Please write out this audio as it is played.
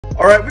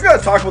Alright, we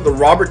gotta talk about the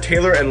Robert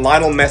Taylor and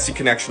Lionel Messi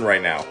connection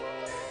right now.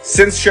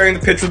 Since sharing the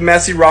pitch with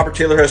Messi, Robert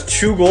Taylor has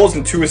 2 goals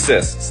and 2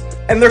 assists.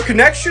 And their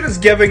connection is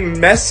giving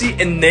Messi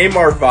and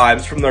Neymar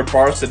vibes from their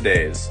Barca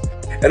days.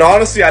 And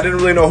honestly, I didn't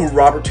really know who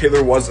Robert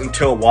Taylor was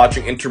until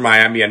watching Inter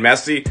Miami and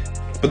Messi,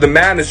 but the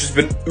man has just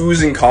been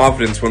oozing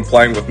confidence when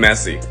playing with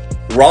Messi.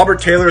 Robert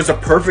Taylor is a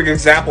perfect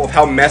example of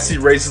how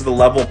Messi raises the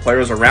level of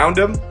players around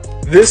him.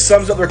 This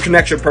sums up their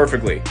connection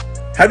perfectly.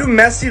 How do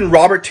Messi and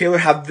Robert Taylor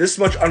have this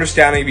much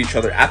understanding of each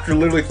other after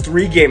literally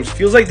 3 games?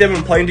 Feels like they've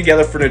been playing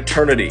together for an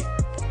eternity.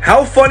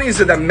 How funny is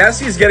it that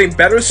Messi is getting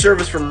better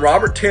service from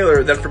Robert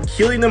Taylor than from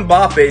Kylian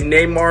Mbappe,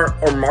 Neymar,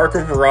 or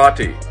Marco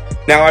Verratti?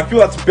 Now, I feel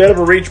that's a bit of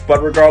a reach,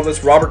 but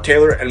regardless, Robert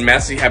Taylor and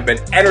Messi have been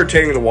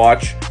entertaining to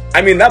watch.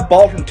 I mean, that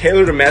ball from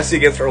Taylor to Messi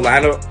against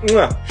Orlando,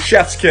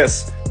 chef's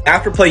kiss.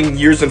 After playing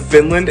years in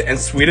Finland and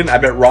Sweden, I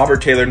bet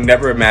Robert Taylor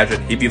never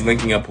imagined he'd be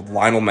linking up with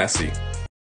Lionel Messi.